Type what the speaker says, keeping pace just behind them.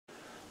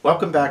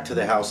Welcome back to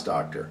the House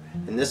Doctor.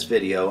 In this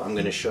video, I'm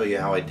going to show you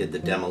how I did the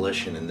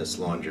demolition in this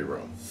laundry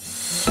room.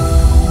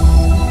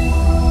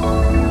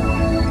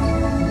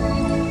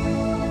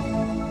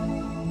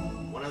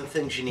 One of the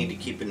things you need to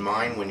keep in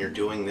mind when you're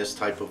doing this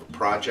type of a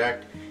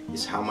project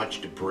is how much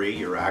debris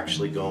you're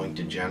actually going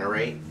to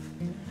generate.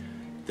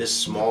 This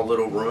small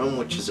little room,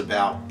 which is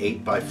about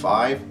 8 by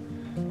 5,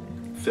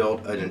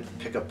 filled a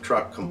pickup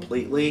truck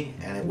completely,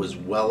 and it was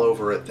well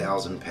over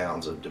 1,000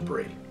 pounds of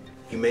debris.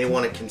 You may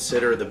want to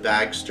consider the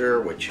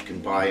bagster, which you can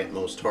buy at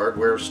most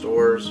hardware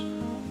stores,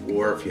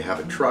 or if you have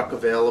a truck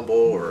available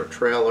or a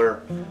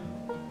trailer,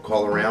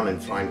 call around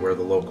and find where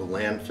the local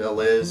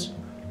landfill is.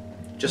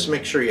 Just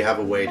make sure you have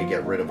a way to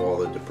get rid of all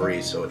the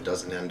debris so it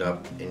doesn't end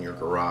up in your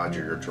garage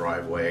or your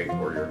driveway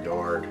or your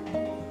yard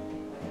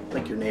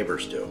like your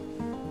neighbors do.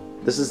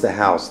 This is the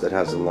house that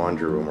has the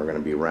laundry room we're going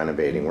to be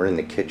renovating. We're in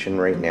the kitchen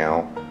right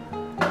now,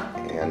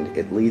 and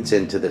it leads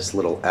into this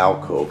little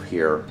alcove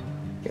here.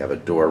 You have a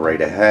door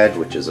right ahead,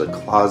 which is a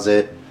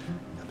closet.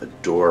 You have a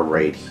door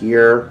right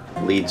here,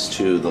 leads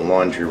to the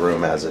laundry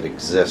room as it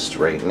exists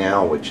right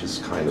now, which is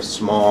kind of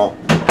small.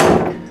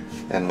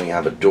 And we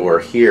have a door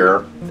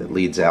here that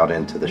leads out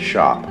into the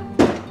shop,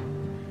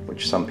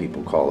 which some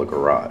people call a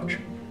garage.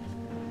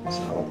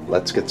 So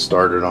let's get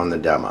started on the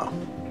demo.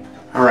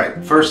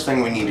 Alright, first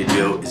thing we need to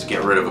do is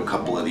get rid of a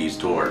couple of these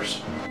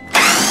doors.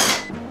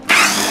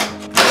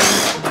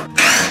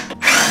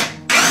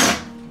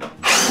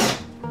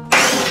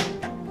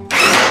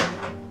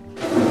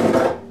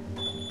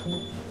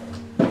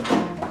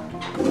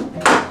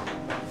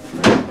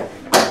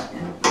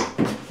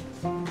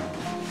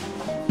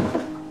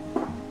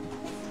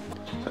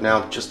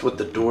 Now, just with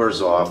the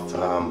doors off,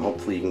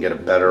 hopefully you can get a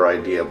better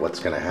idea of what's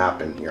going to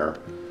happen here.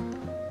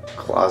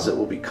 Closet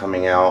will be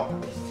coming out.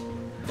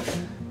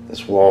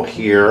 This wall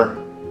here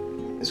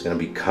is going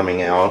to be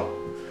coming out,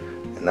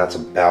 and that's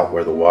about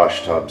where the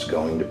wash tub's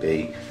going to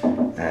be.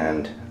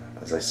 And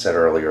as I said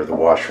earlier, the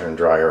washer and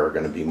dryer are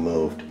going to be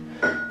moved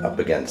up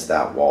against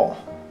that wall.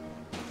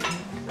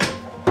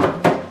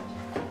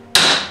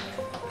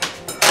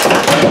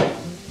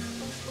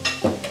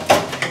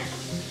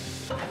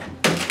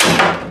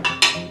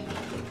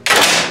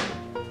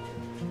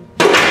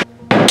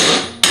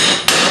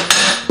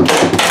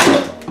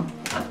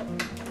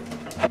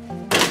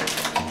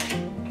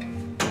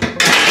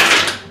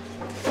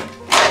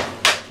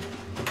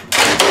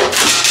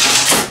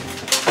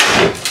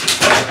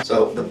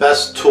 So the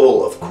best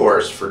tool, of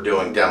course, for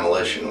doing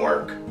demolition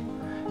work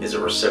is a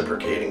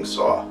reciprocating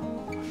saw.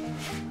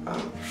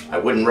 I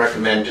wouldn't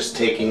recommend just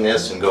taking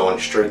this and going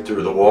straight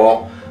through the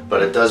wall,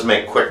 but it does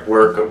make quick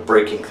work of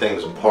breaking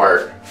things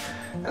apart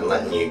and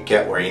letting you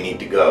get where you need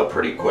to go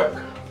pretty quick.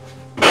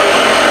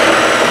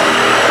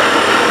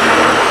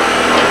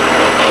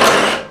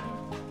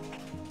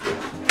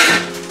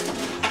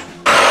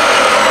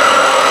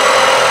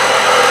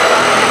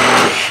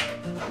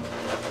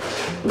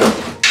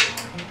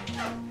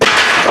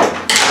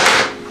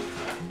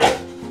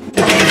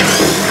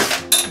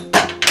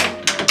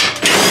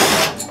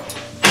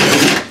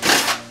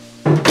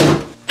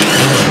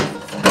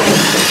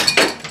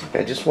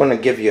 I just want to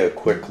give you a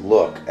quick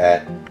look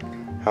at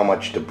how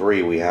much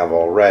debris we have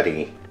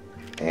already,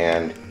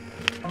 and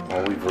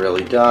all we've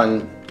really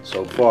done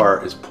so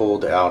far is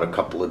pulled out a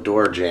couple of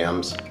door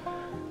jambs,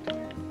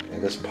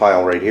 and this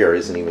pile right here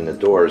isn't even the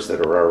doors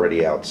that are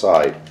already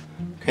outside.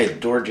 Okay, the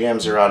door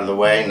jambs are out of the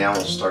way. Now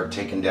we'll start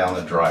taking down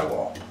the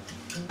drywall.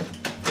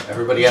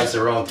 Everybody has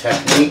their own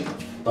technique,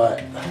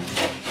 but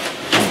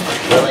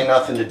really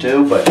nothing to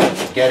do but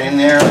get in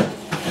there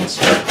and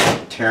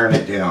start tearing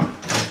it down.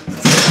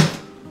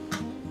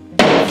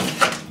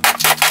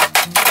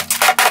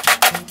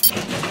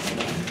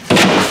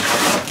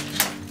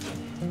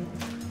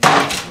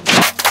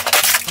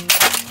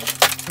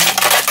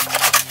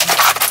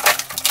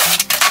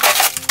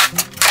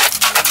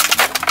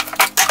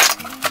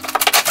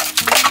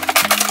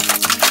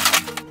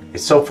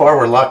 So far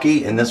we're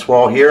lucky in this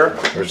wall here.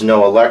 There's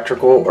no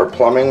electrical or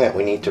plumbing that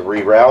we need to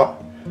reroute.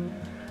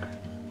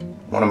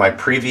 One of my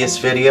previous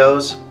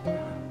videos,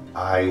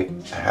 I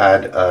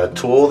had a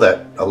tool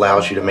that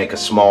allows you to make a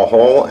small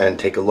hole and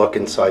take a look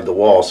inside the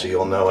wall so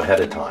you'll know ahead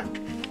of time.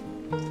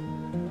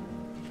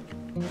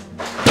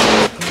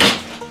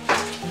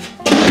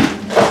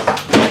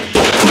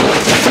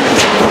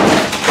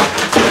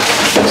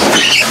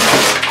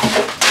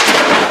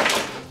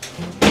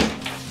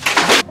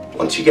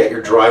 Once you get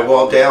your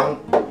drywall down,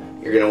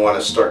 you're going to want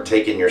to start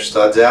taking your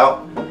studs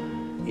out.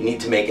 You need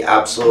to make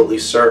absolutely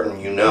certain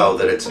you know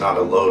that it's not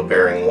a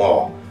load-bearing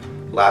wall.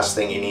 Last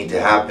thing you need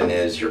to happen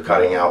is you're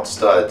cutting out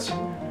studs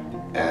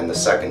and the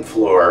second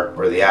floor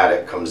or the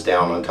attic comes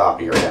down on top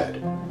of your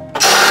head.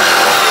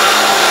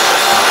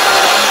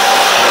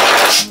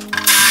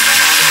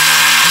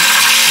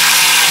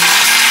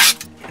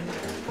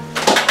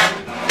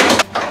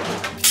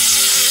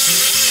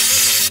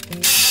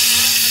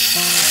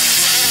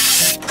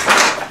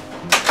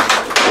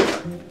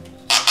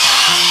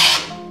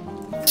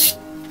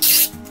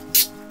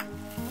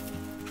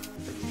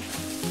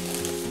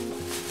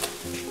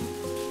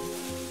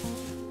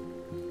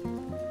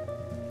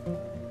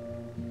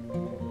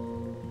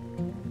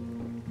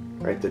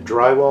 Right, the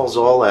drywall's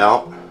all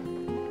out,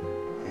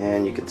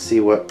 and you can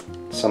see what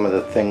some of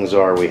the things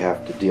are we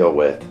have to deal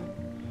with.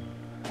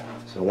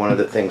 So one of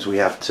the things we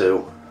have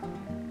to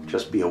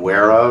just be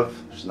aware of,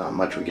 there's not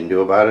much we can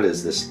do about it,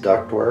 is this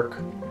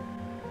ductwork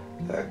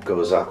that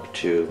goes up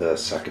to the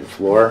second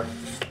floor.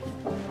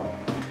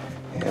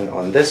 And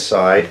on this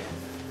side,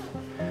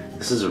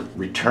 this is a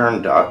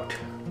return duct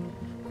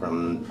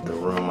from the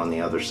room on the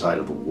other side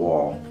of the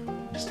wall.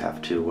 Just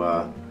have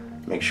to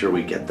make sure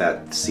we get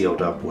that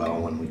sealed up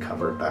well when we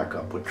cover it back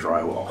up with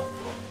drywall.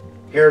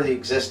 Here are the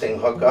existing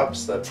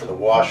hookups, for the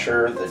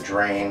washer, the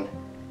drain,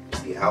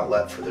 the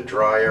outlet for the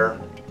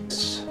dryer.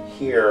 This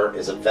here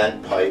is a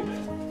vent pipe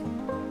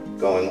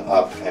going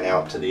up and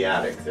out to the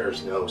attic.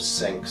 There's no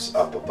sinks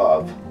up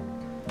above.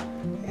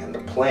 And the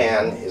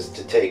plan is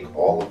to take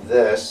all of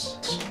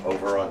this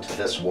over onto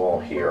this wall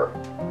here.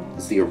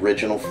 This is the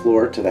original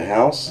floor to the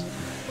house,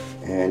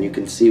 and you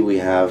can see we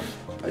have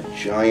a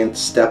giant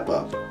step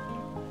up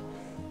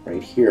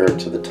right here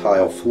to the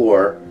tile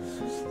floor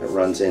that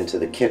runs into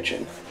the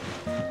kitchen.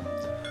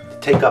 To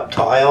take up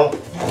tile,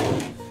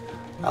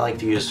 I like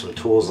to use some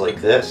tools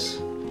like this,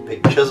 a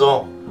big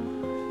chisel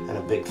and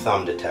a big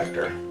thumb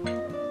detector.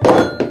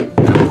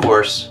 And of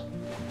course,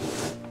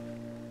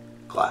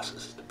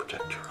 glasses to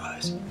protect your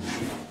eyes.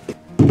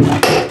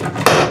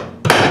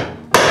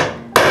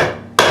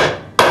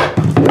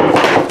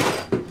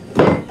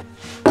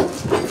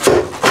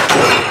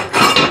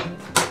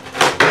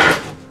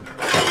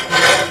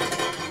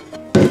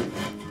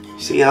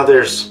 See how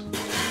there's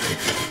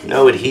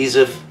no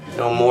adhesive,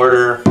 no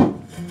mortar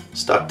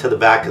stuck to the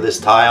back of this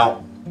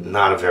tile?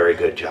 Not a very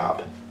good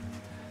job.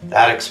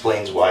 That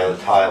explains why the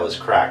tile is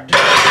cracked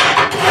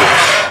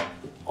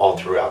all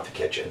throughout the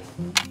kitchen.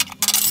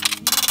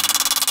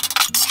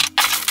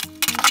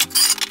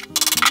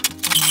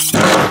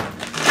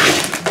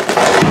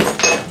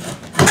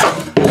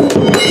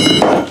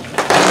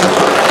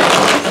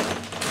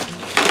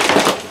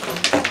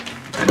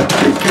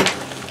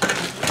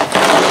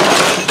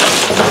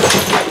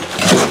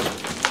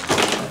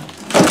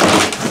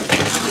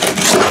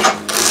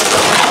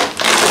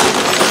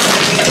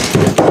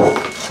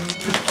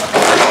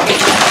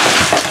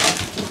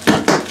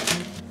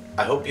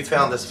 I hope you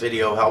found this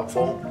video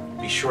helpful.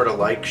 Be sure to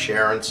like,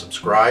 share, and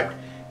subscribe,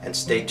 and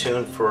stay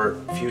tuned for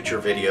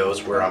future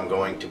videos where I'm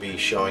going to be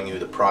showing you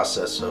the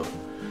process of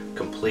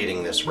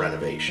completing this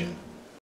renovation.